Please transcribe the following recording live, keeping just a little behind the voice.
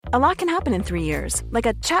A lot can happen in 3 years, like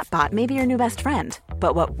a chatbot may be your new best friend.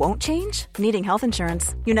 But what won't change? Needing health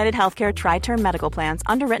insurance. United Healthcare Tri-Term Medical Plans,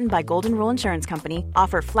 underwritten by Golden Rule Insurance Company,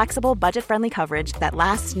 offer flexible, budget-friendly coverage that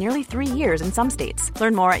lasts nearly 3 years in some states.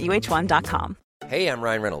 Learn more at uh1.com. Hey, I'm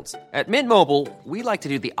Ryan Reynolds. At Mint Mobile, we like to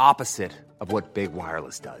do the opposite of what Big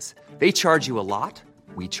Wireless does. They charge you a lot,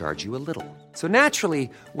 we charge you a little. So naturally,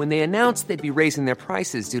 when they announced they'd be raising their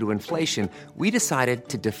prices due to inflation, we decided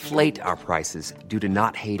to deflate our prices due to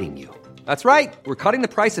not hating you. That's right. We're cutting the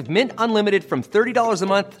price of Mint Unlimited from $30 a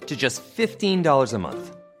month to just $15 a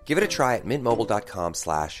month. Give it a try at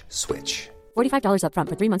mintmobile.com/switch. $45 up front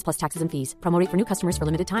for 3 months plus taxes and fees. Promo rate for new customers for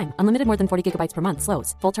limited time. Unlimited more than 40 gigabytes per month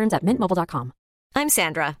slows. Full terms at mintmobile.com. I'm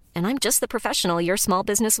Sandra, and I'm just the professional your small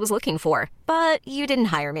business was looking for. But you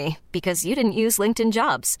didn't hire me because you didn't use LinkedIn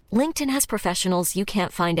Jobs. LinkedIn has professionals you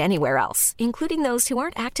can't find anywhere else, including those who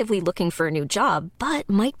aren't actively looking for a new job, but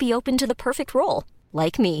might be open to the perfect role,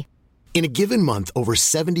 like me. In a given month, over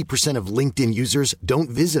 70% of LinkedIn users don't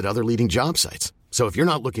visit other leading job sites. So if you're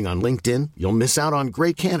not looking on LinkedIn, you'll miss out on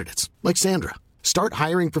great candidates like Sandra. Start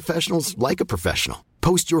hiring professionals like a professional.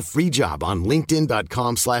 Post your free job on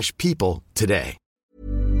linkedin.com/people today.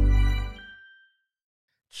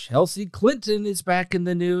 Chelsea Clinton is back in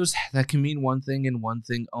the news. That can mean one thing and one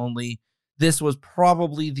thing only. This was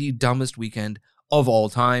probably the dumbest weekend of all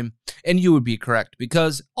time. And you would be correct,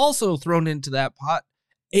 because also thrown into that pot,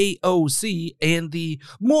 AOC and the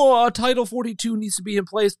more Title 42 needs to be in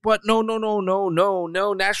place, but no,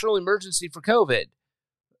 national emergency for COVID.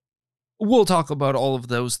 We'll talk about all of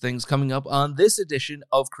those things coming up on this edition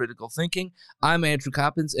of Critical Thinking. I'm Andrew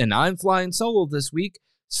Coppins, and I'm flying solo this week,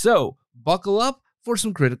 so buckle up for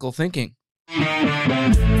some critical thinking.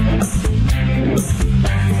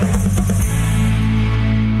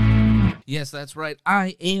 Yes, that's right.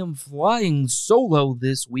 I am flying solo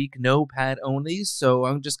this week, no pad only. So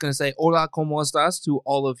I'm just going to say hola, ¿cómo estás to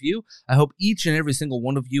all of you. I hope each and every single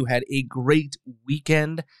one of you had a great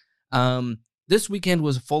weekend. This weekend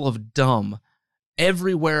was full of dumb.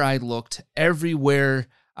 Everywhere I looked, everywhere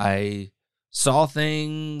I saw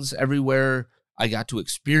things, everywhere I got to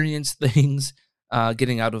experience things,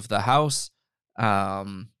 getting out of the house.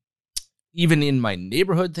 Even in my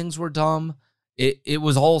neighborhood, things were dumb. It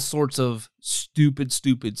was all sorts of stupid.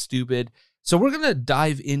 So we're going to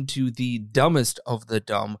dive into the dumbest of the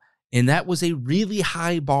dumb, and that was a really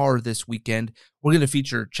high bar this weekend. We're going to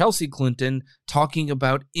feature Chelsea Clinton talking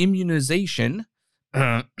about immunization.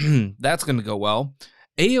 That's going to go well.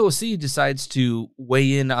 AOC decides to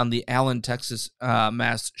weigh in on the Allen, Texas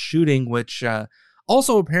mass shooting, which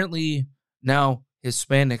also apparently now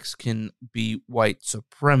Hispanics can be white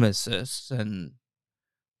supremacists, and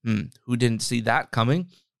who didn't see that coming?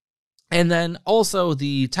 And then also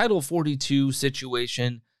the Title 42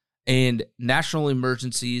 situation and national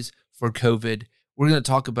emergencies for COVID. We're going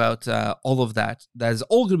to talk about all of that. That is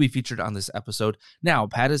all going to be featured on this episode. Now,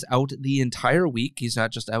 Pat is out the entire week. He's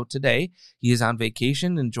not just out today. He is on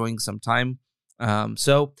vacation, enjoying some time.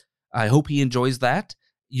 So I hope he enjoys that.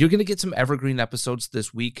 You're going to get some evergreen episodes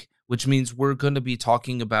this week, which means we're going to be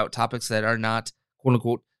talking about topics that are not, quote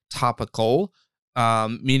unquote, topical.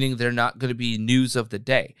 Meaning they're not going to be news of the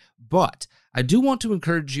day. But I do want to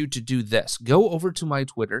encourage you to do this. Go over to my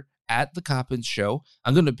Twitter, at The Coppins Show.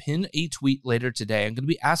 I'm going to pin a tweet later today. I'm going to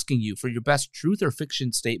be asking you for your best truth or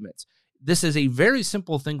fiction statements. This is a very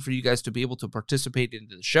simple thing for you guys to be able to participate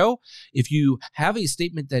into the show. If you have a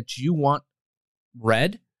statement that you want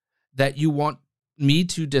read, that you want me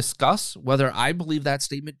to discuss, whether I believe that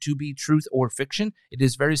statement to be truth or fiction, it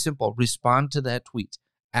is very simple. Respond to that tweet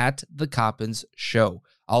at The Coppins Show.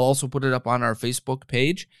 I'll also put it up on our Facebook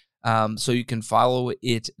page, so you can follow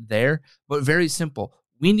it there. But very simple.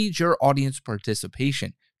 We need your audience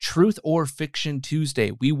participation. Truth or Fiction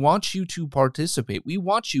Tuesday. We want you to participate. We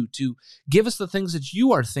want you to give us the things that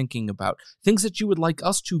you are thinking about, things that you would like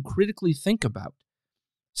us to critically think about.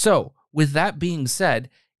 So, with that being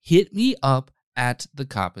said, hit me up at The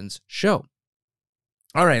Coppins Show.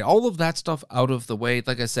 All right, all of that stuff out of the way.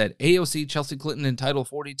 Like I said, AOC, Chelsea Clinton, and Title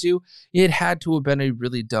 42, it had to have been a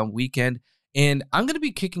really dumb weekend. And I'm going to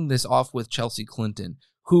be kicking this off with Chelsea Clinton,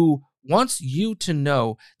 who wants you to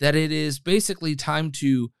know that it is basically time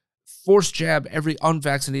to force jab every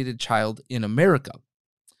unvaccinated child in America.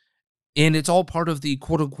 And it's all part of the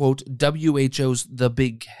quote-unquote WHO's The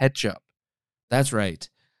Big Catch-Up. That's right.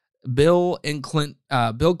 Bill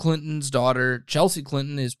Clinton's daughter, Chelsea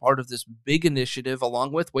Clinton, is part of this big initiative,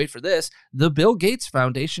 along with, wait for this, the Bill Gates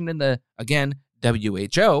Foundation and the, again,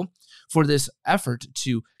 WHO, for this effort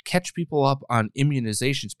to catch people up on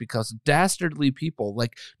immunizations, because dastardly people,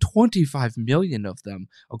 like 25 million of them,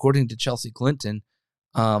 according to Chelsea Clinton,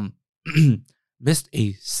 missed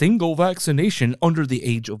a single vaccination under the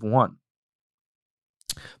age of 1.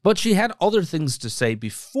 But she had other things to say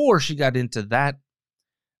before she got into that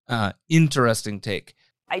interesting take.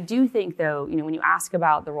 I do think, though, when you ask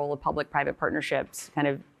about the role of public-private partnerships kind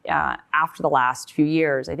of after the last few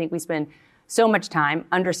years, I think we spend so much time,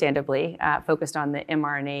 understandably, focused on the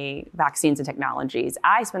mRNA vaccines and technologies.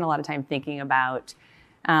 I spend a lot of time thinking about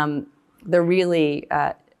the really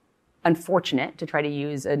unfortunate, to try to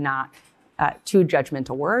use a not too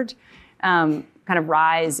judgmental word, kind of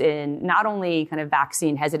rise in not only kind of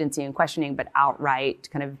vaccine hesitancy and questioning, but outright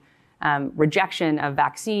kind of rejection of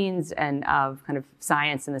vaccines and of kind of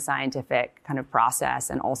science and the scientific kind of process.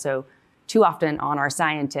 And also too often on our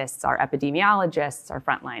scientists, our epidemiologists, our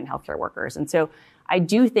frontline healthcare workers. And so I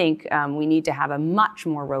do think we need to have a much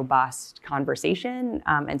more robust conversation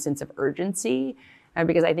and sense of urgency,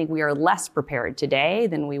 because I think we are less prepared today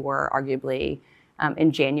than we were arguably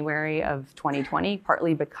in January of 2020,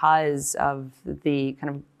 partly because of the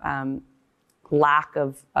kind of lack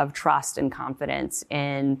of trust and confidence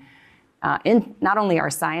in not only our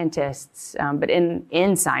scientists, but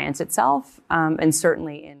in science itself, and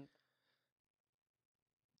certainly in.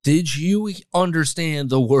 Did you understand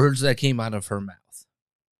the words that came out of her mouth?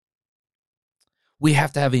 We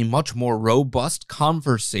have to have a much more robust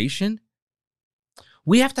conversation.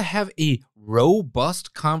 We have to have a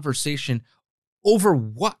robust conversation over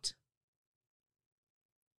what?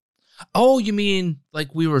 Oh, you mean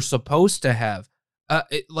like we were supposed to have? I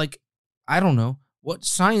don't know what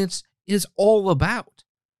science is all about.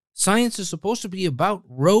 Science is supposed to be about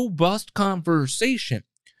robust conversation,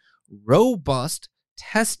 robust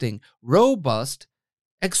testing, robust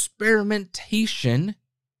experimentation,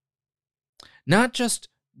 not just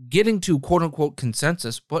getting to quote-unquote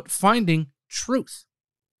consensus, but finding truth.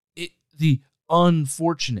 The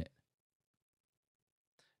unfortunate.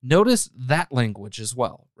 Notice that language as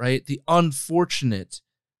well, right? The unfortunate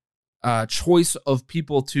choice of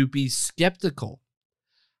people to be skeptical.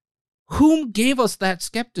 Whom gave us that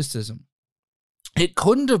skepticism? It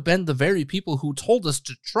couldn't have been the very people who told us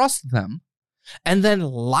to trust them and then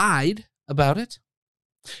lied about it.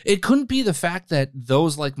 It couldn't be the fact that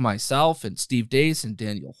those like myself and Steve Deace and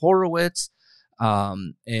Daniel Horowitz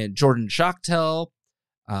and Jordan Schachtel,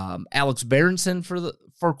 Alex Berenson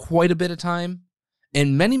for quite a bit of time,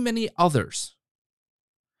 and many, many others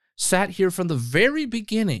sat here from the very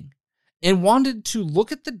beginning and wanted to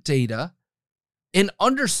look at the data and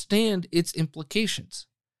understand its implications.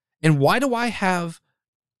 And why do I have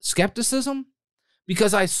skepticism?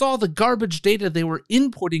 Because I saw the garbage data they were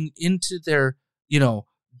inputting into their,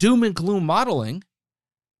 doom and gloom modeling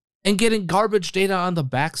and getting garbage data on the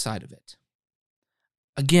backside of it.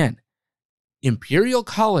 Again, Imperial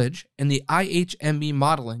College and the IHME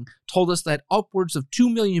modeling told us that upwards of 2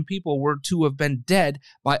 million people were to have been dead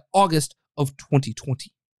by August of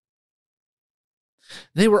 2020.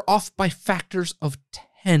 They were off by factors of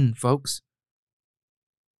 10, folks.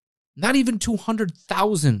 Not even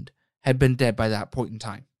 200,000 had been dead by that point in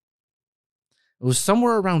time. It was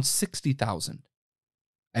somewhere around 60,000.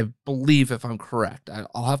 I believe, if I'm correct.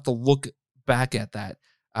 I'll have to look back at that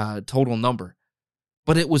total number.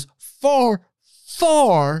 But it was far,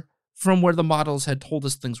 far from where the models had told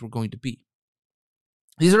us things were going to be.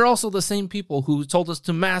 These are also the same people who told us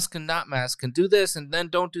to mask and not mask and do this and then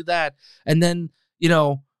don't do that. And then,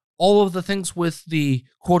 all of the things with the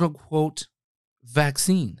quote-unquote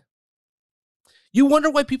vaccine. You wonder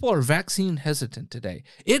why people are vaccine hesitant today.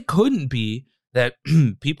 It couldn't be that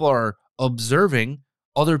people are observing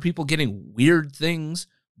other people getting weird things,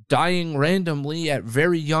 dying randomly at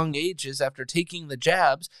very young ages after taking the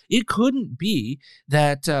jabs. It couldn't be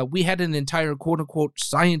that we had an entire quote-unquote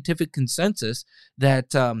scientific consensus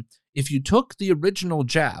that if you took the original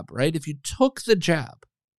jab, right? If you took the jab,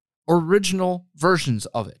 original versions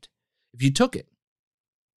of it, if you took it,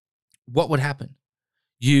 what would happen?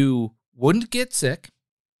 You wouldn't get sick,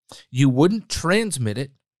 you wouldn't transmit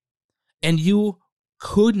it, and you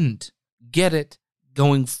couldn't get it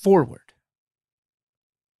going forward.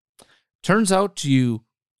 Turns out you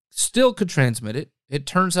still could transmit it. It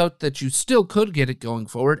turns out that you still could get it going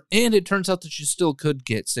forward, and it turns out that you still could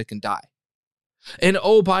get sick and die. And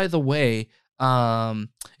oh, by the way,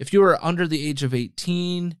 if you are under the age of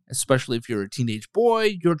 18, especially if you're a teenage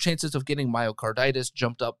boy, your chances of getting myocarditis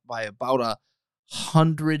jumped up by about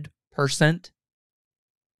 100%.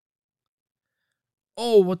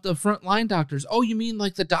 Oh, what the frontline doctors? Oh, you mean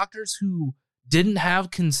like the doctors who didn't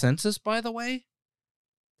have consensus, by the way?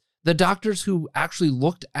 The doctors who actually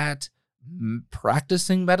looked at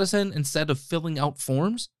practicing medicine instead of filling out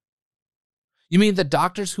forms? You mean the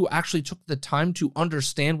doctors who actually took the time to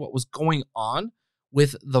understand what was going on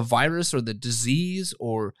with the virus or the disease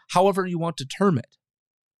or however you want to term it?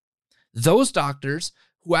 Those doctors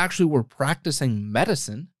who actually were practicing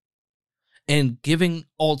medicine and giving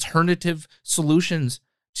alternative solutions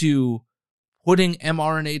to putting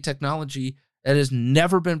mRNA technology that has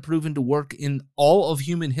never been proven to work in all of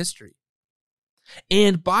human history.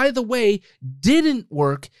 And by the way, didn't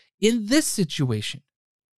work in this situation.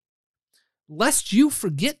 Lest you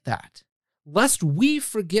forget that. Lest we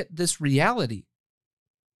forget this reality.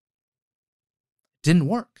 Didn't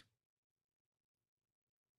work.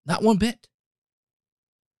 Not one bit.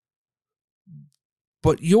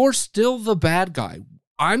 But you're still the bad guy.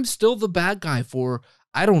 I'm still the bad guy for,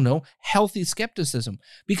 I don't know, healthy skepticism.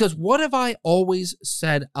 Because what have I always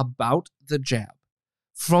said about the jab?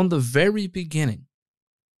 From the very beginning,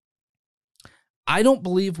 I don't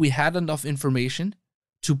believe we had enough information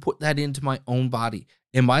to put that into my own body.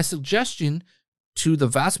 And my suggestion to the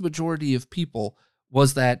vast majority of people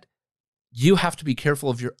was that you have to be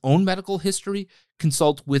careful of your own medical history,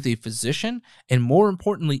 consult with a physician, and more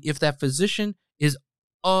importantly, if that physician is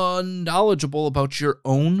unknowledgeable about your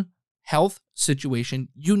own health situation,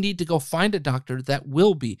 you need to go find a doctor that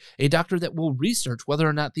will be, a doctor that will research whether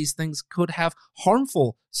or not these things could have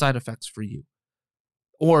harmful side effects for you.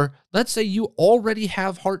 Or let's say you already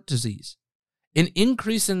have heart disease. An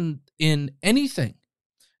increase in anything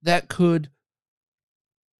that could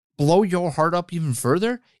blow your heart up even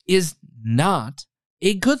further is not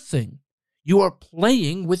a good thing. You are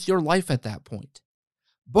playing with your life at that point.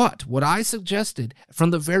 But what I suggested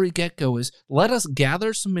from the very get-go is let us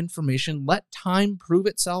gather some information, let time prove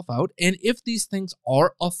itself out, and if these things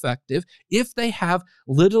are effective, if they have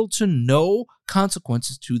little to no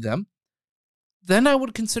consequences to them, then I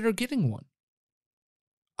would consider getting one.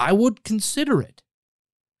 I would consider it.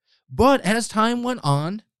 But as time went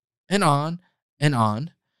on and on and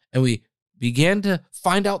on, and we began to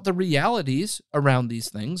find out the realities around these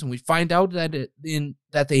things, and we find out that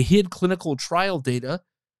that they hid clinical trial data,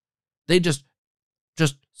 they just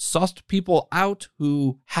sussed people out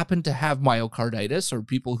who happened to have myocarditis or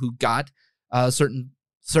people who got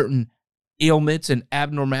certain ailments and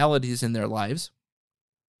abnormalities in their lives.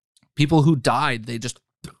 People who died, they just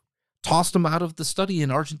tossed them out of the study in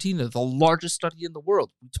Argentina, the largest study in the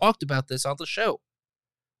world. We talked about this on the show.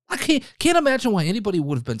 I can't imagine why anybody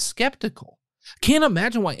would have been skeptical. Can't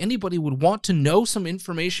imagine why anybody would want to know some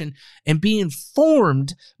information and be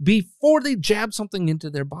informed before they jab something into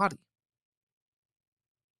their body.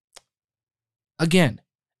 Again,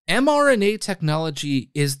 mRNA technology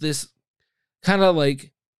is this kind of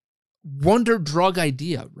like wonder drug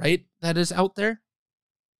idea, right? That is out there.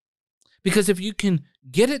 Because if you can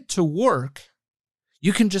get it to work,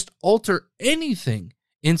 you can just alter anything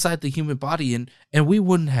inside the human body and we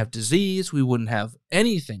wouldn't have disease, we wouldn't have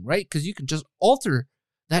anything, right? Because you can just alter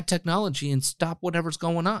that technology and stop whatever's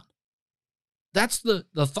going on. That's the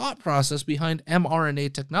thought process behind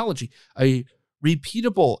mRNA technology, a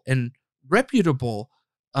repeatable and reputable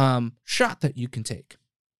shot that you can take.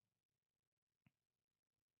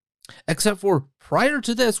 Except for prior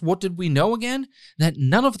to this, what did we know again? That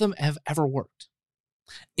none of them have ever worked.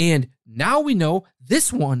 And now we know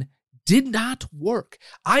this one did not work.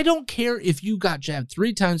 I don't care if you got jabbed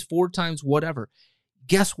 3 times, 4 times, whatever.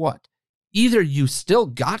 Guess what? Either you still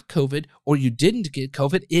got COVID or you didn't get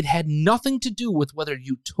COVID. It had nothing to do with whether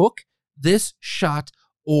you took this shot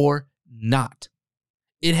or not.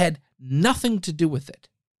 It had nothing to do with it.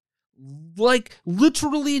 Like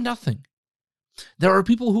literally nothing. There are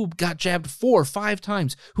people who got jabbed 4 or 5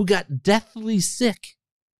 times who got deathly sick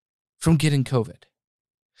from getting COVID.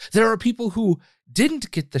 There are people who didn't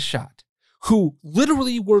get the shot, who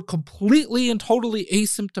literally were completely and totally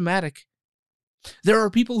asymptomatic. There are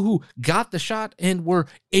people who got the shot and were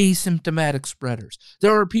asymptomatic spreaders.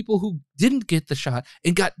 There are people who didn't get the shot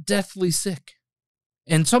and got deathly sick.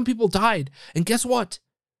 And some people died. And guess what?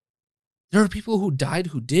 There are people who died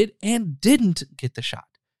who did and didn't get the shot.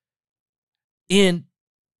 And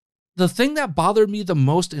the thing that bothered me the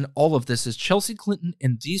most in all of this is Chelsea Clinton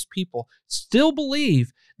and these people still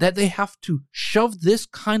believe that they have to shove this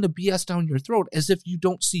kind of BS down your throat as if you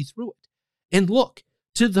don't see through it. And look,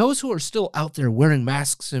 to those who are still out there wearing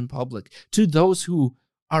masks in public, to those who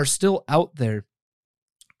are still out there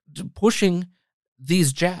pushing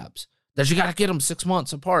these jabs, that you got to get them 6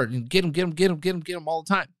 months apart and get them all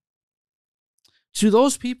the time. To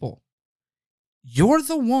those people, you're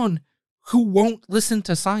the one who won't listen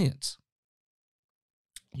to science.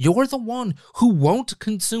 You're the one who won't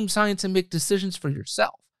consume science and make decisions for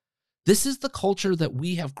yourself. This is the culture that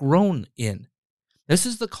we have grown in. This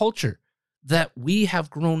is the culture that we have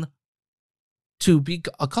grown to be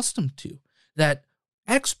accustomed to, that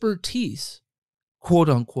expertise, quote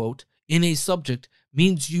unquote, in a subject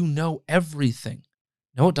means you know everything.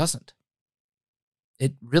 No, it doesn't.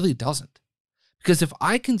 It really doesn't. Because if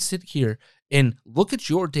I can sit here and look at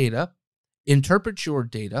your data, interpret your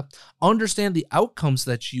data, understand the outcomes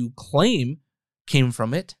that you claim came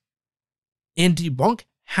from it, and debunk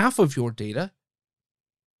half of your data,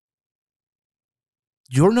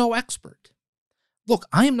 you're no expert. Look,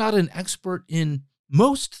 I am not an expert in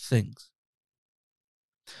most things.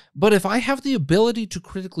 But if I have the ability to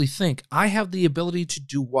critically think, I have the ability to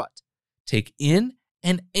do what? Take in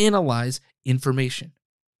and analyze information.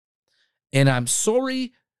 And I'm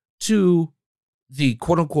sorry to the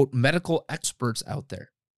quote-unquote medical experts out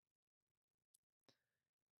there.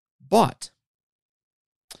 But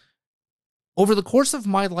over the course of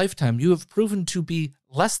my lifetime, you have proven to be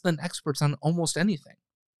less than experts on almost anything.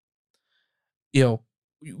 You know,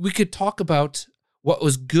 we could talk about what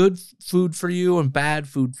was good food for you and bad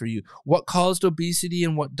food for you, what caused obesity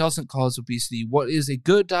and what doesn't cause obesity, what is a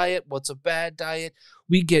good diet, what's a bad diet.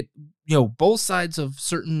 We get, both sides of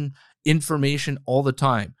certain information all the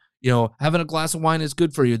time. Having a glass of wine is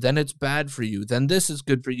good for you, then it's bad for you. Then this is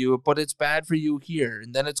good for you, but it's bad for you here.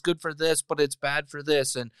 And then it's good for this, but it's bad for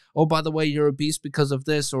this. And, oh, by the way, you're obese because of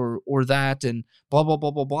this or that, and blah, blah,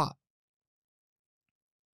 blah, blah, blah.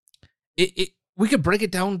 We could break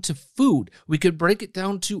it down to food. We could break it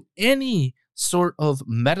down to any sort of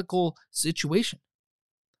medical situation.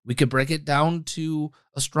 We could break it down to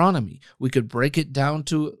astronomy. We could break it down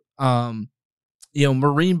to,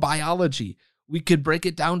 marine biology. We could break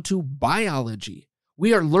it down to biology.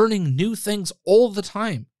 We are learning new things all the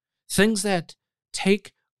time. Things that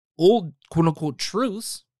take old, quote unquote,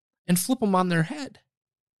 truths and flip them on their head.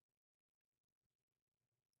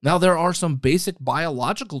 Now, there are some basic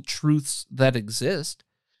biological truths that exist.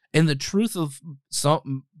 And the truth of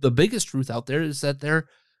the biggest truth out there is that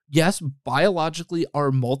yes, biologically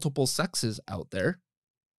are multiple sexes out there.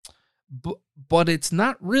 But it's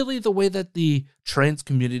not really the way that the trans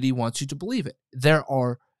community wants you to believe it. There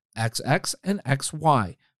are XX and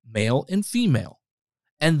XY, male and female.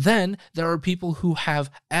 And then there are people who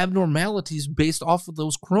have abnormalities based off of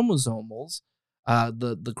those chromosomals,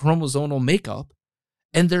 the chromosomal makeup,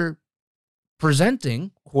 and they're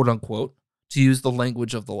presenting, quote unquote, to use the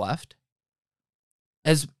language of the left,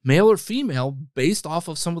 as male or female based off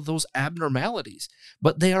of some of those abnormalities.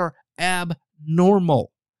 But they are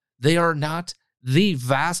abnormal. They are not the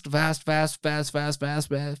vast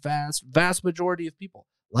majority of people.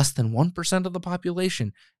 Less than 1% of the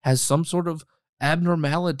population has some sort of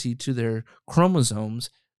abnormality to their chromosomes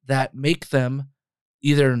that make them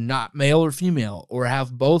either not male or female or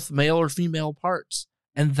have both male or female parts.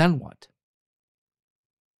 And then what?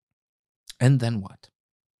 And then what?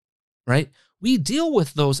 Right? We deal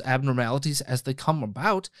with those abnormalities as they come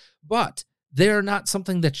about, but they're not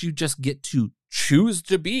something that you just get to choose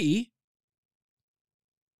to be.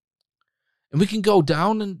 And we can go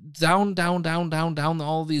down and down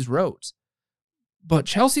all these roads. But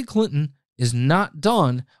Chelsea Clinton is not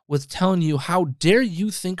done with telling you how dare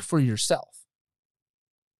you think for yourself.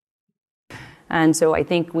 And so I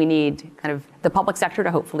think we need kind of the public sector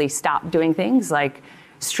to hopefully stop doing things like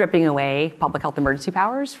stripping away public health emergency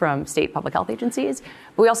powers from state public health agencies.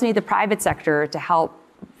 But we also need the private sector to help,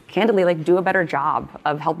 candidly, do a better job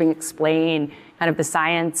of helping explain kind of the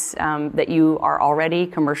science that you are already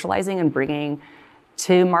commercializing and bringing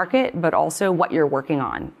to market, but also what you're working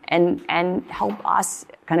on, and help us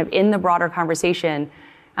kind of in the broader conversation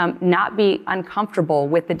not be uncomfortable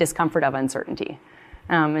with the discomfort of uncertainty.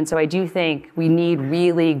 And so I do think we need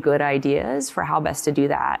really good ideas for how best to do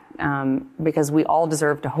that, because we all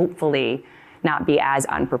deserve to hopefully not be as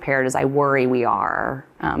unprepared as I worry we are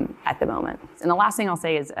at the moment. And the last thing I'll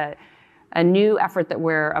say is a new effort that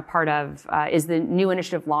we're a part of is the new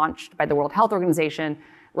initiative launched by the World Health Organization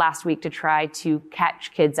last week to try to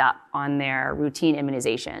catch kids up on their routine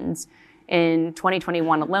immunizations. In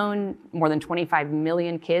 2021 alone, more than 25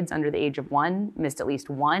 million kids under the age of 1 missed at least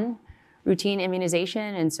one routine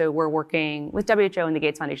immunization. And so we're working with WHO and the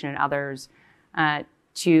Gates Foundation and others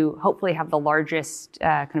to hopefully have the largest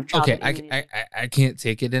kind of child. Okay, I can't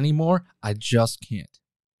take it anymore. I just can't.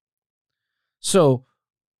 So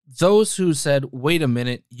those who said, wait a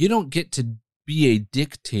minute, you don't get to be a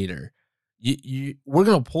dictator. We're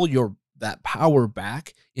going to pull that power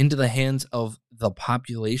back into the hands of the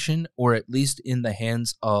population, or at least in the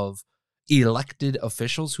hands of elected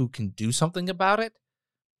officials who can do something about it.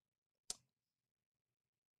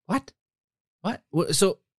 What?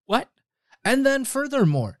 So what? And then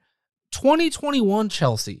furthermore, 2021,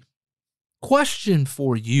 Chelsea, Question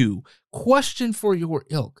for you, question for your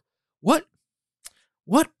ilk. What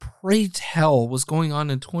pray tell was going on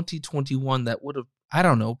in 2021 that would have, I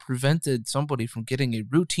don't know, prevented somebody from getting a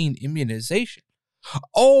routine immunization?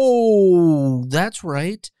 Oh, that's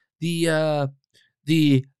right. The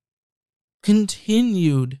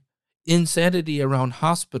continued insanity around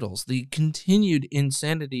hospitals, the continued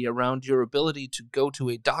insanity around your ability to go to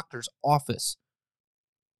a doctor's office.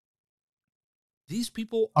 These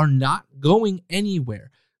people are not going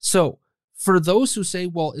anywhere. So, for those who say,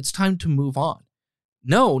 well, it's time to move on.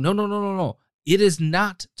 No. It is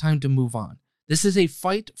not time to move on. This is a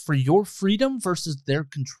fight for your freedom versus their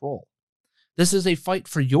control. This is a fight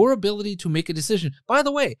for your ability to make a decision. By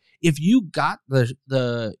the way, if you got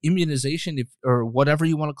the immunization, or whatever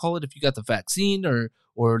you want to call it, if you got the vaccine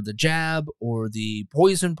or the jab or the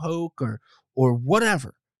poison poke or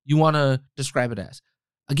whatever you want to describe it as,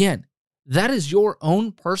 again, that is your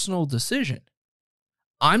own personal decision.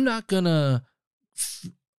 I'm not going to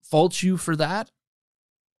fault you for that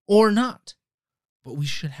or not, but we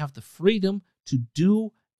should have the freedom to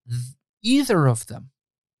do either of them.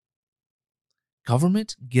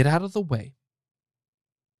 Government, get out of the way.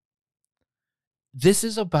 This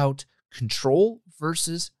is about control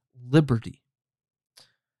versus liberty.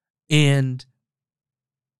 And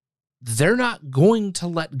they're not going to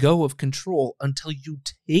let go of control until you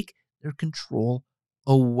take their control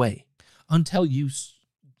away, until you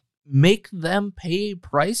make them pay a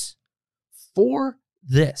price for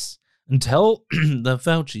this. Until the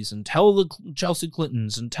Faucis, until the Chelsea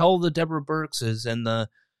Clintons, until the Deborah Birxes, and the,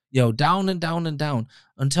 down and down and down,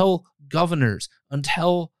 until governors,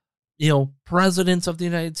 until, presidents of the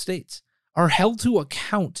United States are held to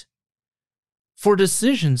account for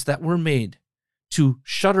decisions that were made to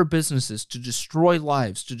shutter businesses, to destroy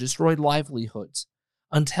lives, to destroy livelihoods,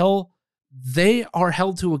 until they are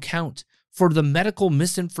held to account for the medical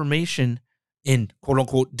misinformation and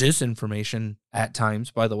quote-unquote disinformation at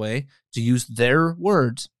times, by the way, to use their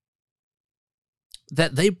words,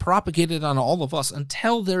 that they propagated on all of us,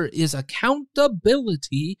 until there is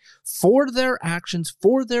accountability for their actions,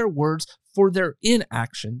 for their words, for their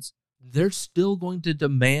inactions, they're still going to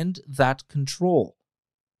demand that control.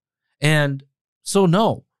 And so,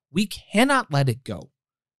 no, we cannot let it go.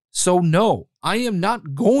 So, no, I am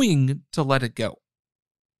not going to let it go.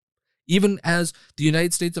 Even as the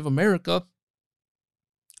United States of America,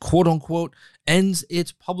 quote unquote, ends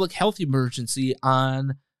its public health emergency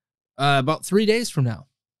on about 3 days from now.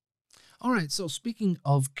 All right, so speaking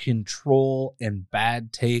of control and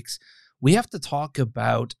bad takes, we have to talk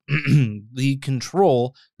about the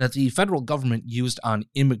control that the federal government used on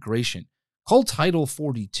immigration, called Title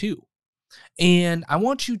 42. And I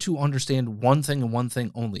want you to understand one thing and one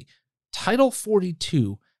thing only. Title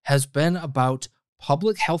 42 has been about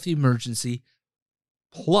public health emergency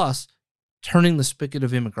plus turning the spigot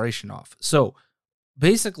of immigration off. So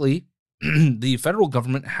basically, the federal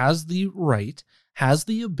government has the right, has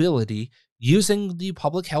the ability, using the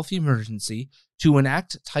public health emergency, to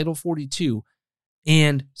enact Title 42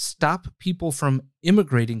 and stop people from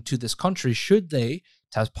immigrating to this country should they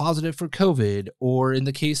test positive for COVID, or in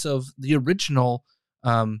the case of the original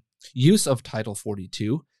use of Title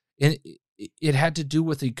 42, it had to do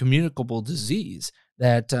with a communicable disease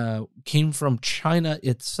that came from China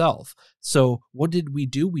itself. So what did we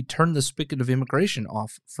do? We turned the spigot of immigration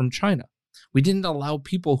off from China. We didn't allow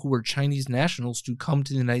people who were Chinese nationals to come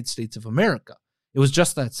to the United States of America. It was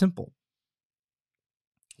just that simple.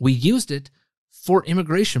 We used it for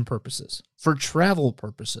immigration purposes, for travel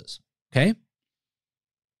purposes, okay?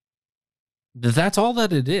 That's all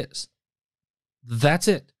that it is. That's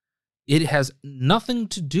it. It has nothing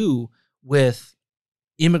to do with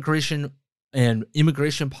immigration and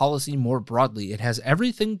immigration policy more broadly. It has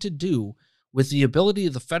everything to do with the ability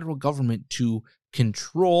of the federal government to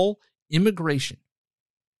control immigration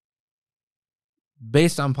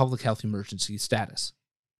based on public health emergency status.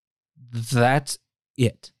 That's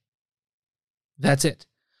it. That's it.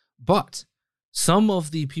 But some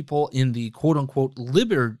of the people in the quote-unquote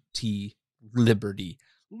liberty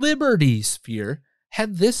sphere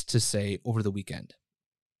had this to say over the weekend.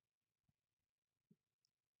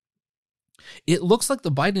 It looks like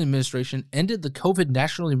the Biden administration ended the COVID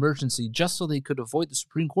national emergency just so they could avoid the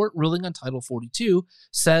Supreme Court ruling on Title 42,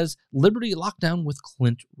 says Liberty Lockdown with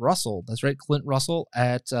Clint Russell. That's right, Clint Russell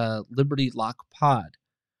at Liberty Lock Pod.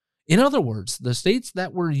 In other words, the states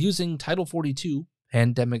that were using Title 42,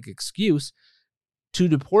 pandemic excuse, to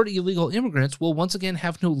deport illegal immigrants will once again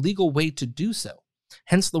have no legal way to do so.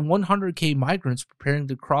 Hence the 100K migrants preparing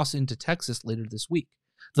to cross into Texas later this week.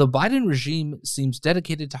 The Biden regime seems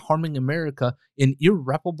dedicated to harming America in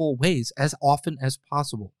irreparable ways as often as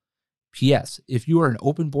possible. P.S. If you are an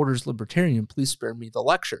open borders libertarian, please spare me the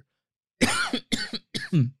lecture.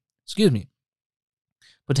 Excuse me.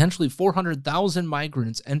 Potentially 400,000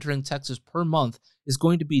 migrants entering Texas per month is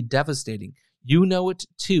going to be devastating. You know it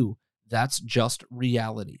too. That's just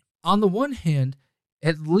reality. On the one hand,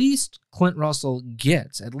 at least Clint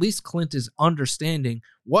is understanding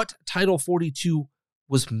what Title 42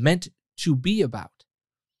 was meant to be about.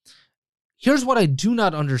 Here's what I do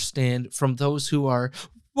not understand from those who are,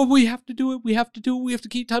 well, we have to do it, we have to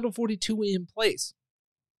keep Title 42 in place.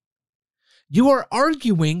 You are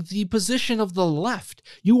arguing the position of the left.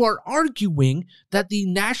 You are arguing that the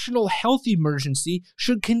national health emergency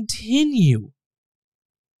should continue.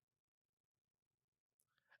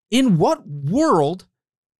 In what world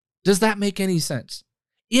does that make any sense?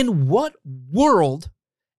 In what world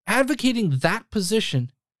advocating that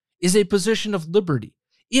position is a position of liberty?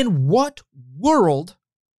 In what world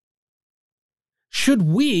should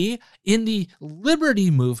we, in the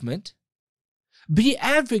liberty movement, be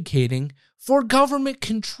advocating for government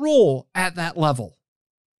control at that level?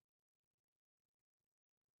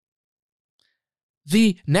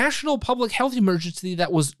 The national public health emergency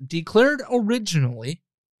that was declared originally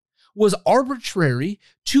was arbitrary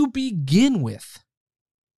to begin with.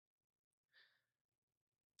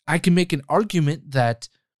 I can make an argument that,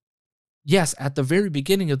 yes, at the very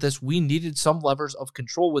beginning of this, we needed some levers of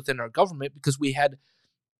control within our government because we had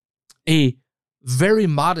a very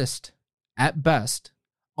modest, at best,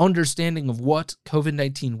 understanding of what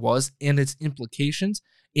COVID-19 was and its implications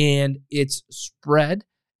and its spread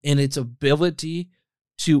and its ability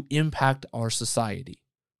to impact our society.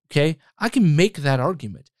 Okay? I can make that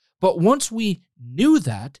argument. But once we knew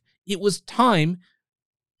that, it was time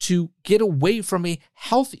to get away from a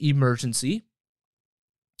health emergency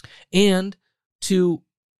and to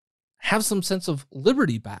have some sense of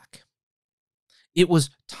liberty back. It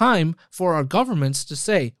was time for our governments to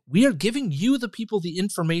say, we are giving you, the people, the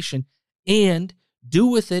information, and do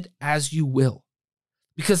with it as you will.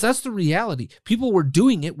 Because that's the reality. People were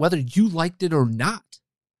doing it whether you liked it or not.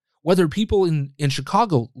 Whether people in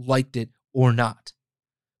Chicago liked it or not.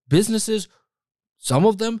 Businesses, some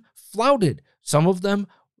of them flouted. Some of them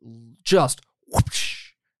just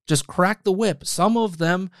crack the whip. Some of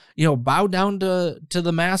them, bow down to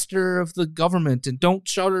the master of the government and don't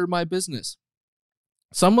shutter my business.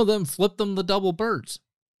 Some of them flip them the double birds.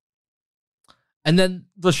 And then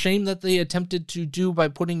the shame that they attempted to do by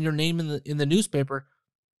putting your name in the newspaper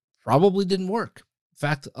probably didn't work. In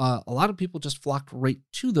fact, a lot of people just flocked right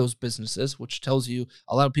to those businesses, which tells you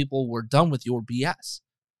a lot of people were done with your BS.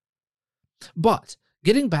 But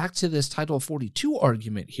getting back to this Title 42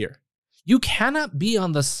 argument here, you cannot be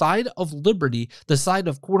on the side of liberty, the side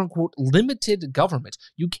of quote-unquote limited government.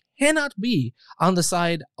 You cannot be on the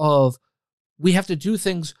side of we have to do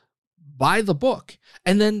things by the book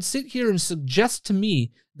and then sit here and suggest to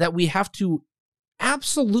me that we have to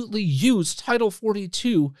absolutely use Title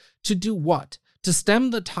 42 to do what? To stem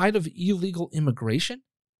the tide of illegal immigration?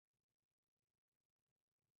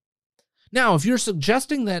 Now, if you're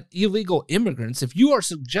suggesting that illegal immigrants, if you are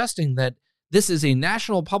suggesting that this is a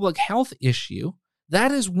national public health issue,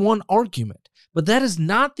 that is one argument. But that is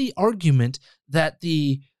not the argument that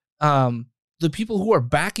the people who are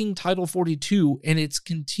backing Title 42 and its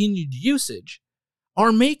continued usage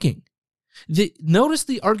are making. Notice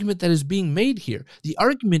the argument that is being made here. The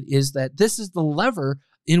argument is that this is the lever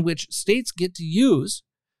in which states get to use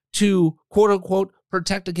to, quote-unquote,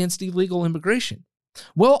 protect against illegal immigration.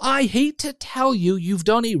 Well, I hate to tell you, you've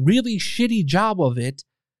done a really shitty job of it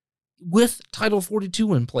with Title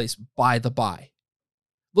 42 in place, by the by.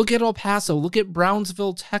 Look at El Paso. Look at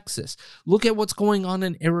Brownsville, Texas. Look at what's going on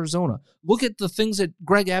in Arizona. Look at the things that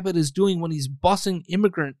Greg Abbott is doing when he's busing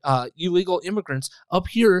illegal immigrants up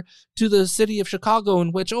here to the city of Chicago,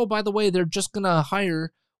 in which, oh, by the way, they're just going to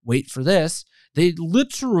hire, wait for this, they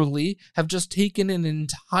literally have just taken an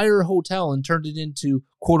entire hotel and turned it into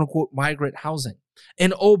quote-unquote migrant housing.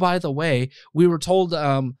 And oh, by the way, we were told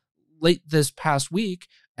late this past week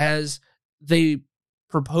as they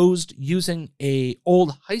proposed using a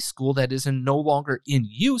old high school that is no longer in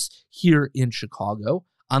use here in Chicago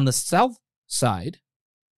on the south side,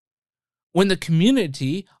 when the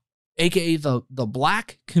community, aka the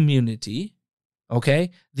black community,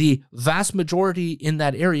 okay, the vast majority in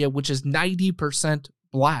that area, which is 90%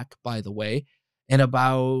 black, by the way, and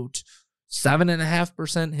about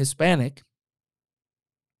 7.5% Hispanic,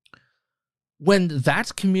 when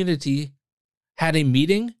that community had a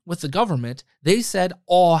meeting with the government, they said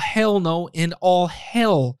all hell no, and all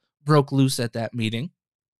hell broke loose at that meeting.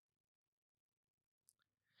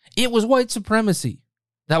 It was white supremacy.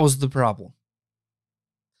 That was the problem.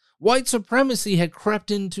 White supremacy had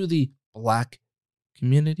crept into the black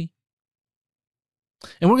community.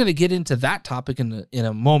 And we're going to get into that topic in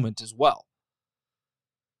a moment as well.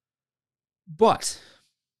 But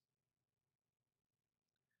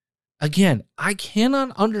again, I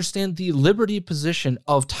cannot understand the liberty position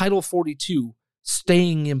of Title 42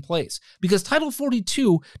 staying in place, because Title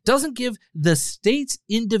 42 doesn't give the states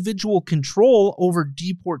individual control over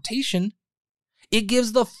deportation. It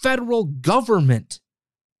gives the federal government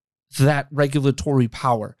that regulatory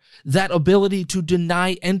power, that ability to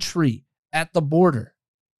deny entry at the border.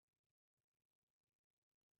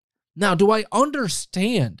 Now, do I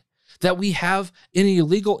understand that we have an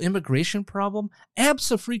illegal immigration problem?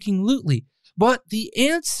 Abso-freaking-lutely. But the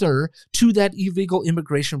answer to that illegal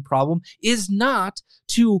immigration problem is not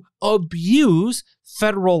to abuse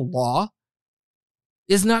federal law,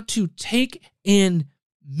 is not to take and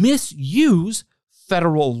misuse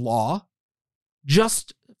federal law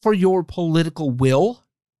just for your political will.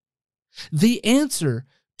 The answer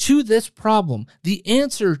to this problem, the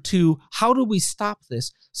answer to how do we stop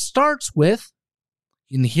this, starts with,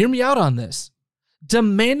 and hear me out on this,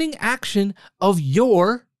 demanding action of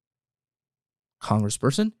your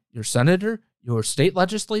congressperson, your senator, your state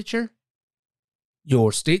legislature,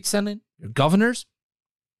 your state senate, your governors.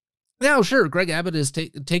 Now, sure, Greg Abbott has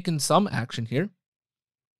taken some action here.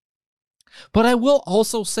 But I will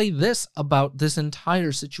also say this about this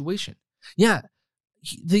entire situation. Yeah,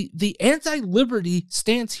 the anti-liberty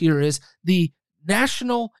stance here is the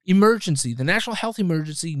national emergency, the national health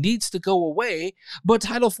emergency needs to go away, but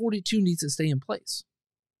Title 42 needs to stay in place.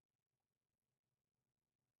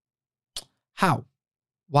 How?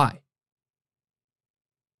 Why?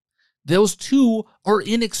 Those two are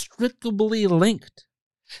inextricably linked.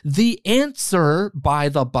 The answer, by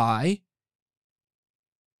the by,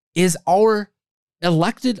 is our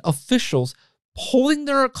elected officials pulling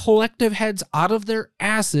their collective heads out of their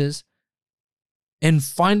asses and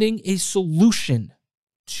finding a solution.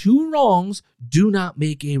 Two wrongs do not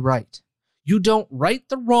make a right. You don't right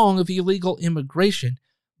the wrong of illegal immigration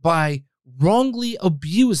by wrongly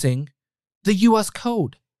abusing the U.S.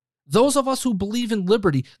 Code. Those of us who believe in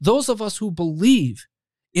liberty, those of us who believe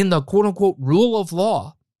in the quote-unquote rule of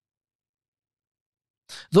law,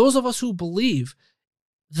 those of us who believe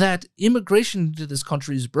that immigration into this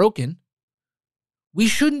country is broken, we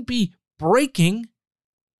shouldn't be breaking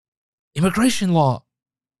immigration law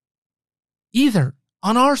either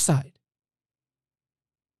on our side.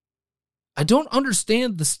 I don't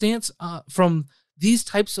understand the stance from these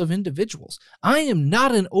types of individuals. I am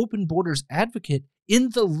not an open borders advocate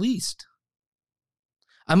in the least.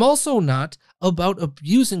 I'm also not about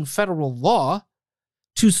abusing federal law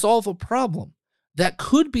to solve a problem that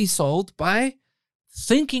could be solved by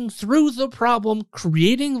thinking through the problem,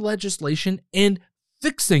 creating legislation, and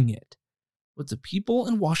fixing it with the people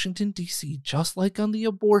in Washington, D.C., just like on the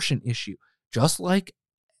abortion issue, just like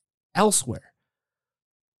elsewhere.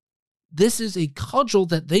 This is a cudgel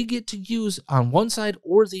that they get to use on one side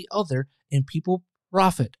or the other, and people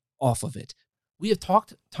profit off of it. We have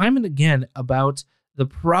talked time and again about the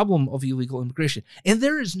problem of illegal immigration, and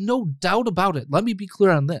there is no doubt about it. Let me be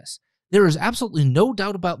clear on this. There is absolutely no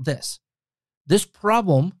doubt about this. This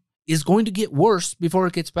problem is going to get worse before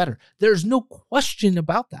it gets better. There's no question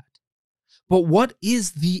about that. But what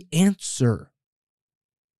is the answer?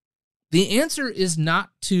 The answer is not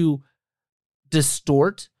to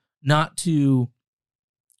distort, not to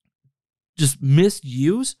just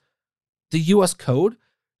misuse the U.S. Code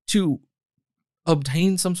to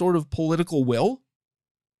obtain some sort of political will,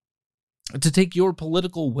 to take your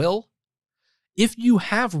political will. If you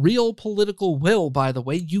have real political will, by the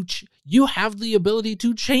way, you have the ability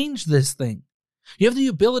to change this thing. You have the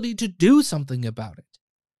ability to do something about it.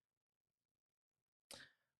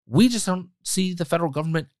 We just don't see the federal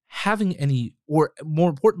government having any, or more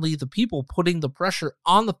importantly, the people putting the pressure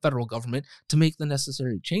on the federal government to make the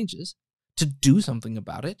necessary changes, to do something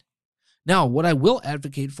about it. Now, what I will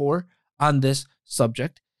advocate for on this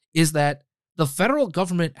subject is that the federal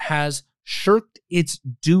government has shirked its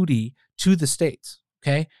duty to the states,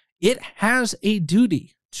 okay? It has a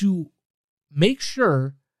duty to make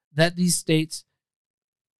sure that these states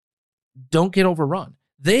don't get overrun.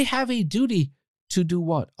 They have a duty to do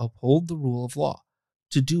what? Uphold the rule of law.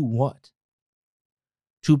 To do what?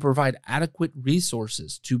 To provide adequate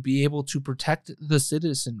resources to be able to protect the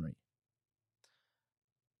citizenry.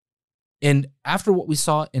 And after what we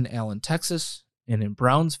saw in Allen, Texas, and in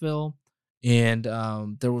Brownsville, and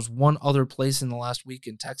there was one other place in the last week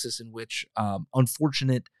in Texas in which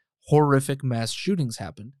unfortunate, horrific mass shootings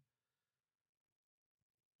happened.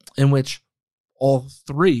 in which all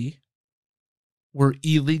three were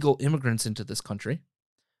illegal immigrants into this country.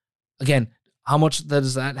 Again, how much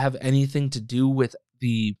does that have anything to do with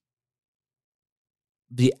the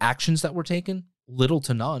actions that were taken? Little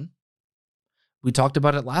to none. We talked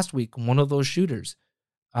about it last week. One of those shooters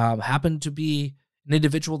happened to be an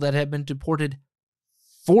individual that had been deported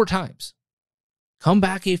 4 times, come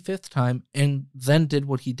back a 5th time, and then did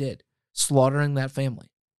what he did, slaughtering that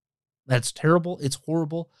family. That's terrible. It's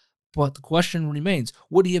horrible. But the question remains,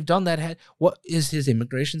 would he have done that? What is his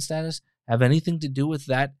immigration status? Have anything to do with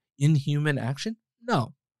that inhuman action?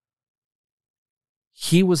 No.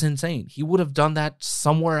 He was insane. He would have done that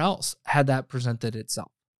somewhere else had that presented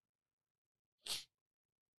itself.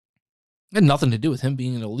 It had nothing to do with him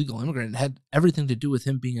being an illegal immigrant. It had everything to do with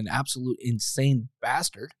him being an absolute insane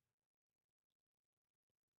bastard.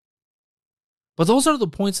 But those are the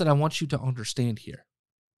points that I want you to understand here.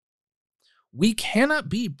 We cannot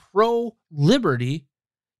be pro-liberty,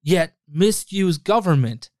 yet misuse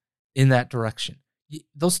government in that direction.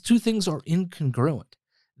 Those two things are incongruent.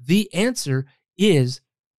 The answer is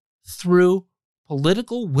through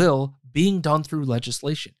political will being done through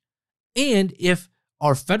legislation. And if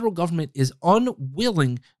our federal government is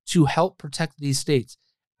unwilling to help protect these states,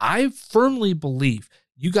 I firmly believe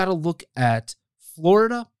you got to look at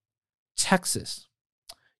Florida, Texas.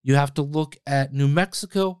 You have to look at New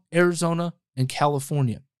Mexico, Arizona, and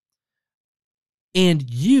California. And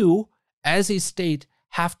you, as a state,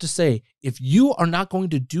 have to say, if you are not going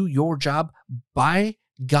to do your job, by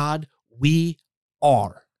God, we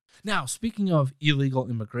are. Now, speaking of illegal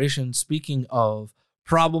immigration, speaking of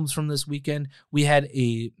problems from this weekend, we had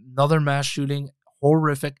another mass shooting,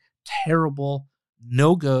 horrific, terrible,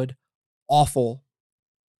 no good, awful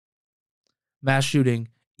mass shooting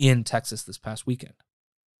in Texas this past weekend.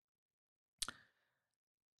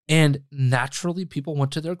 And naturally, people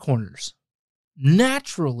went to their corners.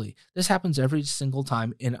 Naturally. This happens every single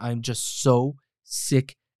time, and I'm just so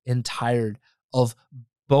sick and tired of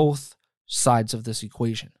both sides of this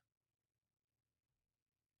equation.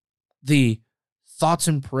 The thoughts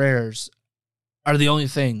and prayers are the only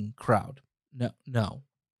thing crowd. No.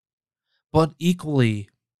 But equally,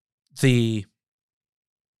 the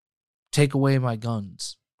take away my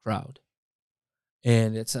guns crowd.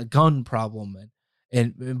 And it's a gun problem.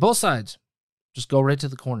 And both sides just go right to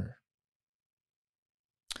the corner.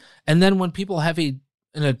 And then when people have an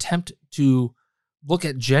attempt to look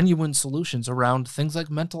at genuine solutions around things like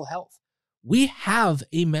mental health, we have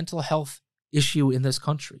a mental health issue in this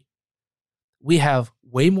country. We have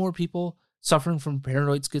way more people suffering from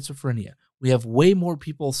paranoid schizophrenia. We have way more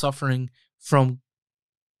people suffering from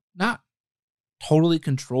not totally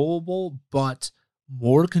controllable, but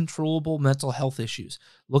more controllable mental health issues.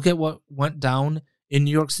 Look at what went down in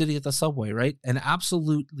New York City at the subway, right? An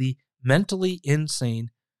absolutely mentally insane,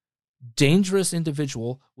 dangerous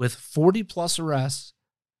individual with 40 plus arrests.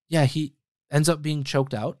 Yeah, he ends up being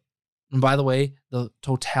choked out. And by the way, the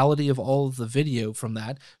totality of all of the video from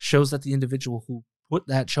that shows that the individual who put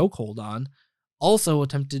that chokehold on also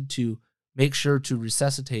attempted to make sure to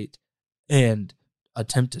resuscitate and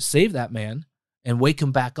attempt to save that man and wake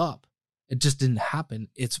him back up. It just didn't happen.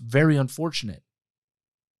 It's very unfortunate.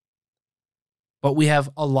 But we have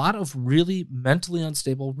a lot of really mentally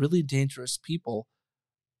unstable, really dangerous people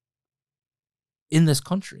in this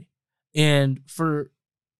country. And for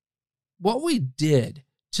what we did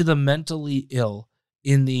to the mentally ill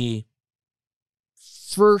in the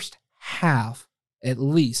first half, at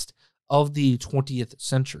least, of the 20th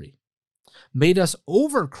century, made us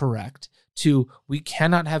overcorrect to we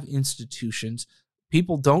cannot have institutions.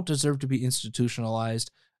 People don't deserve to be institutionalized.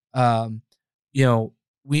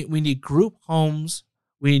 We need group homes.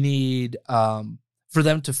 We need for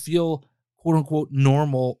them to feel quote unquote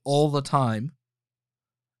normal all the time,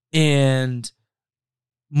 and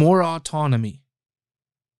more autonomy.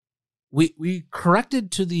 We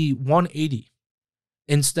corrected to the 180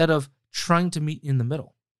 instead of trying to meet in the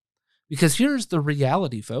middle. Because here's the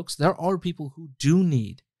reality, folks. There are people who do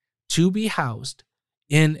need to be housed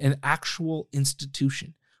in an actual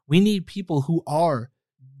institution. We need people who are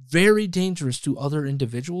very dangerous to other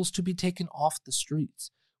individuals to be taken off the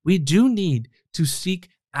streets. We do need to seek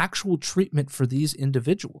actual treatment for these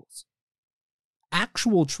individuals.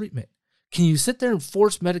 Actual treatment. Can you sit there and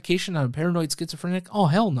force medication on a paranoid schizophrenic? Oh,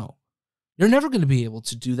 hell no. You're never going to be able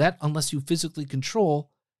to do that unless you physically control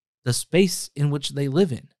the space in which they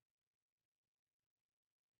live in.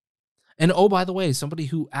 And oh, by the way, somebody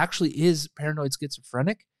who actually is paranoid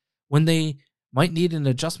schizophrenic, when they might need an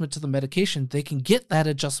adjustment to the medication, they can get that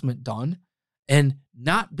adjustment done and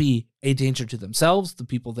not be a danger to themselves, the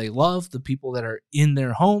people they love, the people that are in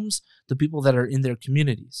their homes, the people that are in their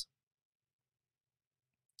communities.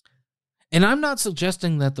 And I'm not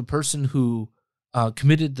suggesting that the person who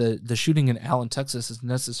committed the shooting in Allen, Texas is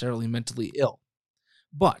necessarily mentally ill.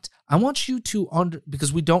 But I want you to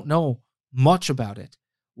because we don't know much about it.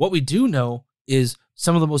 What we do know is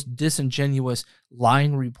some of the most disingenuous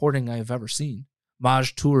lying reporting I have ever seen.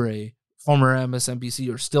 Maj Toure, former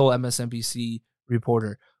MSNBC or still MSNBC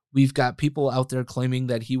reporter. We've got people out there claiming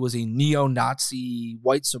that he was a neo-Nazi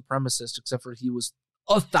white supremacist, except for he was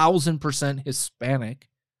 1,000% Hispanic.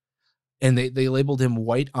 And they labeled him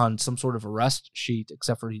white on some sort of arrest sheet,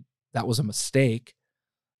 except for that was a mistake.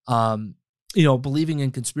 Believing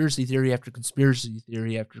in conspiracy theory after conspiracy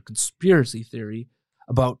theory after conspiracy theory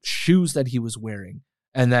about shoes that he was wearing.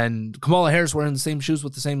 And then Kamala Harris wearing the same shoes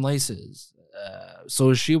with the same laces.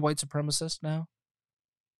 So is she a white supremacist now?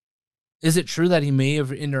 Is it true that he may have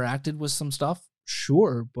interacted with some stuff?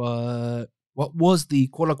 Sure, but what was the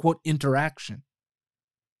quote-unquote interaction?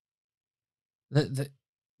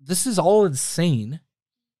 This is all insane.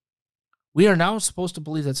 We are now supposed to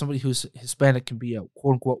believe that somebody who's Hispanic can be a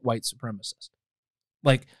quote-unquote white supremacist.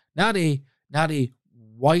 Like, not a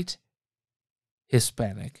white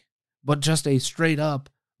Hispanic, but just a straight-up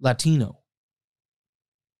Latino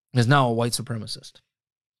is now a white supremacist.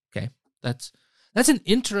 Okay? That's an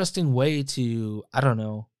interesting way to, I don't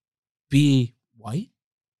know, be white.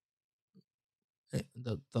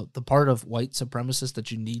 The part of white supremacist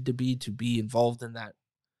that you need to be involved in that.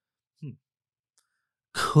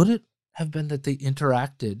 Could it have been that they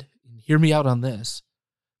interacted? Hear me out on this,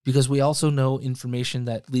 because we also know information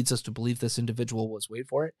that leads us to believe this individual was, wait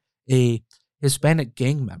for it, a Hispanic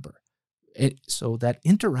gang member. So that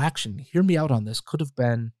interaction, hear me out on this, could have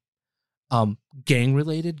been gang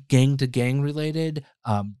related, gang to gang related,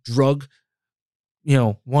 drug,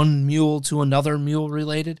 one mule to another mule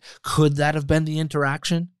related. Could that have been the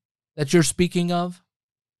interaction that you're speaking of?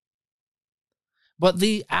 But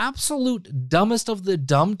the absolute dumbest of the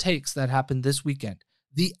dumb takes that happened this weekend,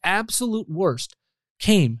 the absolute worst,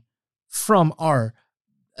 came from our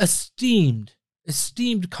esteemed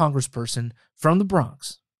congressperson from the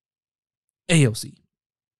Bronx, AOC,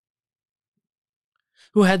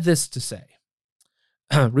 who had this to say.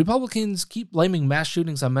 Republicans keep blaming mass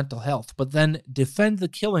shootings on mental health, but then defend the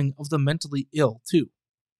killing of the mentally ill, too.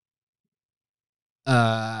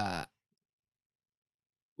 What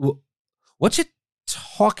you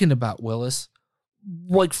talking about, Willis?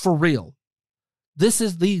 Like, for real. This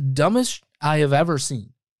is the dumbest I have ever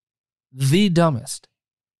seen. The dumbest.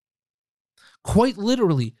 Quite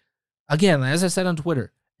literally, again, as I said on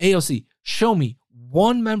Twitter, AOC, show me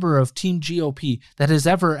one member of Team GOP that has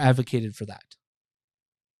ever advocated for that.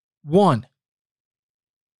 One.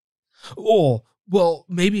 Oh, well,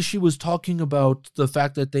 maybe she was talking about the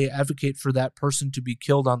fact that they advocate for that person to be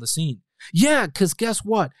killed on the scene. Yeah, because guess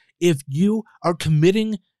what? If you are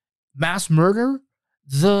committing mass murder,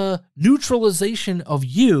 the neutralization of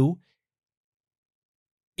you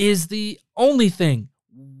is the only thing.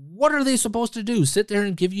 What are they supposed to do? Sit there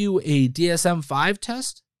and give you a DSM-5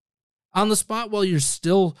 test on the spot while you're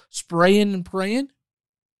still spraying and praying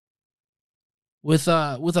with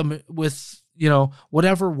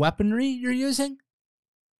whatever weaponry you're using?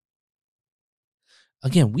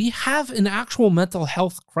 Again, we have an actual mental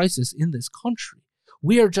health crisis in this country.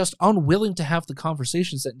 We are just unwilling to have the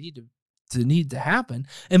conversations that need to happen.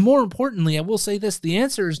 And more importantly, I will say this, the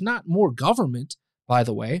answer is not more government, by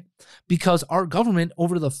the way, because our government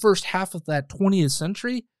over the first half of that 20th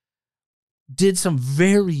century did some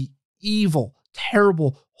very evil,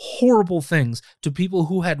 terrible, horrible things to people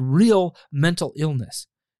who had real mental illness.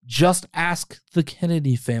 Just ask the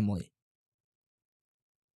Kennedy family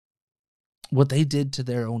what they did to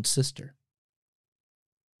their own sister.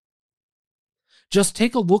 Just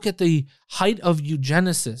take a look at the height of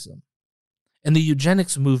eugenicism and the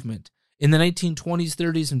eugenics movement in the 1920s,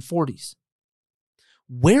 30s, and 40s.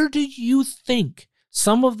 Where do you think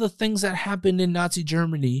some of the things that happened in Nazi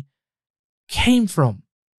Germany came from?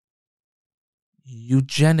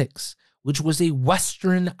 Eugenics, which was a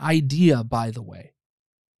Western idea, by the way.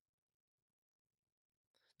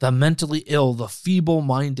 The mentally ill, the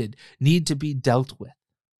feeble-minded need to be dealt with.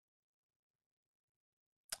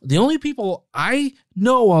 The only people I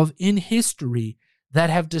know of in history that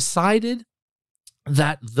have decided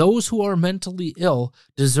that those who are mentally ill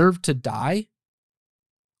deserve to die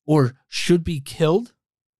or should be killed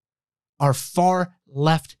are far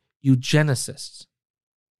left eugenicists.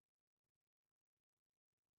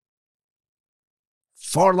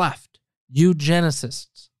 Far left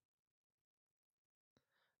eugenicists.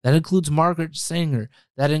 That includes Margaret Sanger.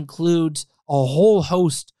 That includes a whole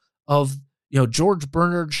host of, George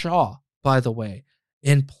Bernard Shaw, by the way,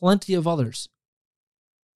 and plenty of others.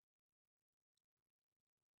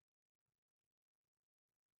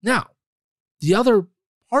 Now, the other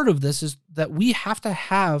part of this is that we have to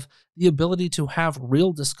have the ability to have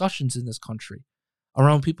real discussions in this country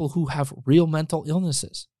around people who have real mental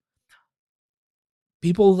illnesses,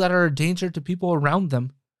 people that are a danger to people around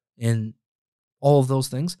them, and all of those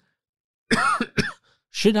things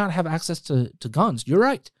should not have access to guns. You're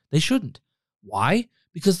right. They shouldn't. Why?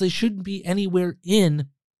 Because they shouldn't be anywhere in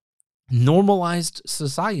normalized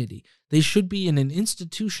society. They should be in an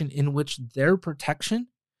institution in which their protection,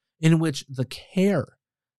 in which the care,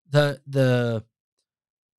 the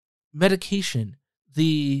medication,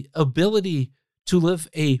 the ability to live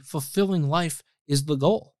a fulfilling life is the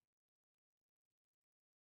goal.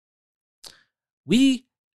 We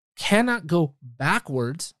cannot go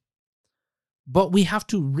backwards, but we have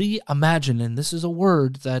to reimagine, and this is a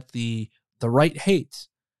word that the right hates,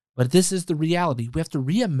 but this is the reality. We have to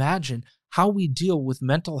reimagine how we deal with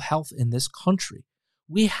mental health in this country.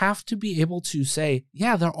 We have to be able to say,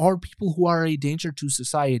 yeah, there are people who are a danger to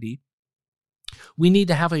society. We need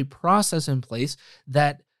to have a process in place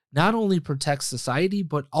that not only protects society,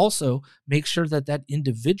 but also makes sure that that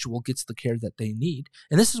individual gets the care that they need.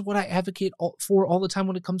 And this is what I advocate for all the time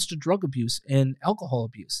when it comes to drug abuse and alcohol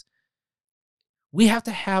abuse. We have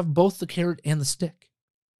to have both the carrot and the stick.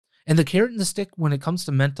 And the carrot and the stick when it comes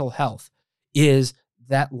to mental health is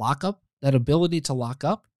that lockup, that ability to lock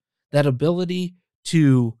up, that ability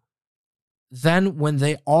to then, when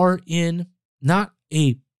they are in not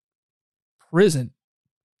a prison,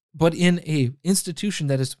 but in a institution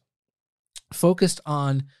that is focused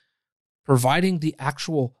on providing the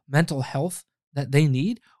actual mental health that they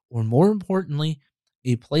need, or more importantly,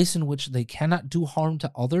 a place in which they cannot do harm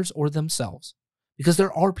to others or themselves. Because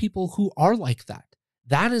there are people who are like that.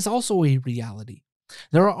 That is also a reality.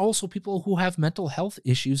 There are also people who have mental health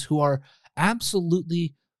issues who are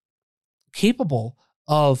absolutely capable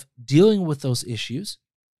of dealing with those issues,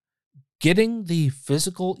 getting the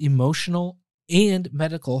physical, emotional, and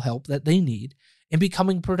medical help that they need, and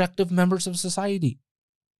becoming productive members of society.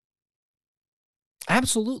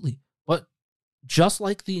 Absolutely. But just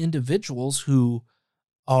like the individuals who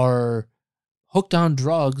are hooked on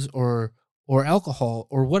drugs or alcohol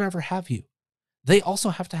or whatever have you, they also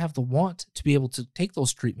have to have the want to be able to take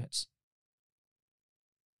those treatments.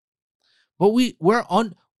 But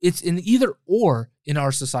it's an either or in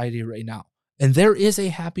our society right now. And there is a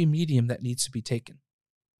happy medium that needs to be taken.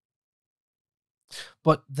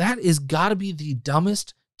 But that is got to be the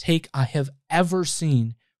dumbest take I have ever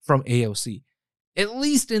seen from AOC. At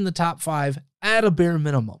least in the top 5 at a bare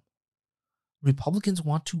minimum. Republicans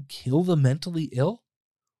want to kill the mentally ill?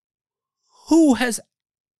 Who has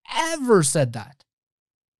ever said that?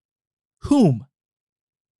 Whom?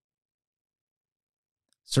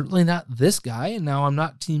 Certainly not this guy. And now I'm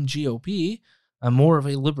not Team GOP. I'm more of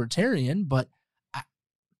a libertarian, but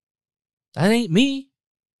that ain't me.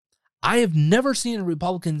 I have never seen a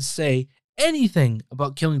Republican say anything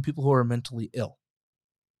about killing people who are mentally ill.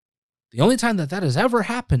 The only time that has ever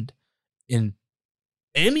happened in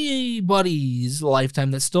anybody's lifetime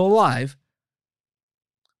that's still alive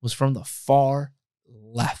was from the far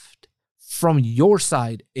left, from your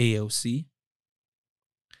side, AOC.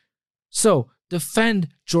 So defend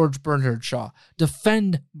George Bernard Shaw,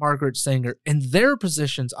 defend Margaret Sanger and their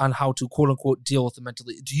positions on how to quote unquote deal with the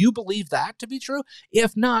mentally. Do you believe that to be true?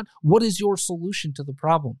 If not, what is your solution to the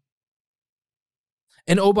problem?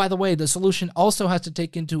 And oh, by the way, the solution also has to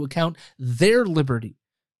take into account their liberty,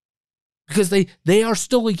 because they are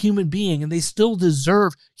still a human being and they still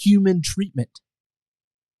deserve human treatment.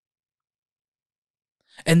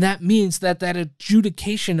 And that means that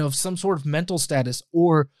adjudication of some sort of mental status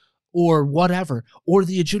or whatever, or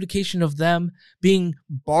the adjudication of them being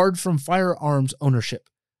barred from firearms ownership,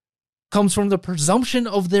 comes from the presumption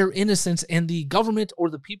of their innocence and the government or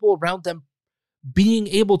the people around them being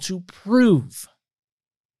able to prove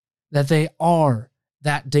that they are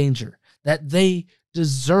that danger, that they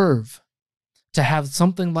deserve to have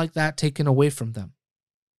something like that taken away from them,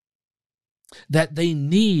 that they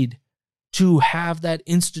need to have that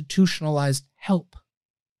institutionalized help.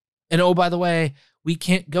 And oh, by the way, we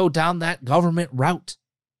can't go down that government route.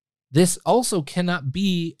 This also cannot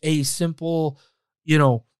be a simple,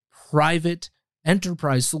 private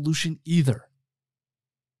enterprise solution either.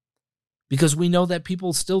 Because we know that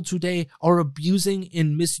people still today are abusing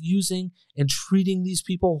and misusing and treating these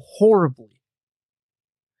people horribly.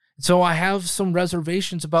 So I have some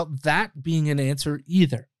reservations about that being an answer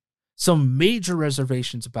either. some major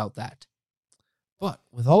reservations about that. But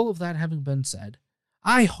with all of that having been said,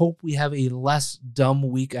 I hope we have a less dumb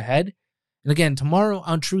week ahead. And again, tomorrow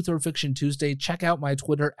on Truth or Fiction Tuesday, check out my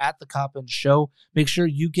Twitter at The Coppins Show. Make sure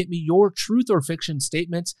you get me your truth or fiction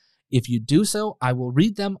statements. If you do so, I will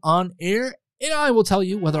read them on air, and I will tell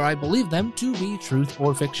you whether I believe them to be truth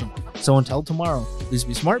or fiction. So until tomorrow, please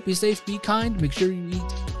be smart, be safe, be kind. Make sure you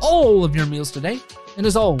eat all of your meals today. And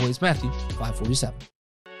as always, Matthew 5:47.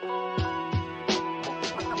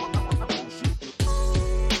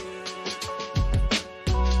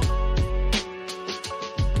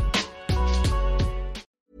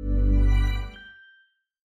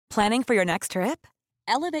 Planning for your next trip?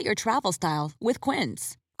 Elevate your travel style with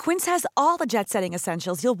Quince. Quince has all the jet-setting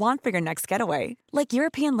essentials you'll want for your next getaway, like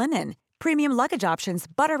European linen, premium luggage options,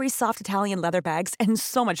 buttery soft Italian leather bags, and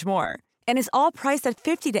so much more. And is all priced at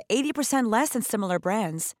 50 to 80% less than similar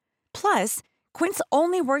brands. Plus, Quince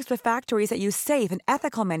only works with factories that use safe and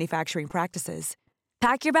ethical manufacturing practices.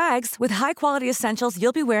 Pack your bags with high-quality essentials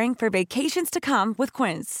you'll be wearing for vacations to come with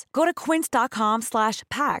Quince. Go to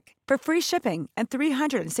quince.com/pack for free shipping and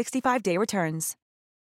 365-day returns.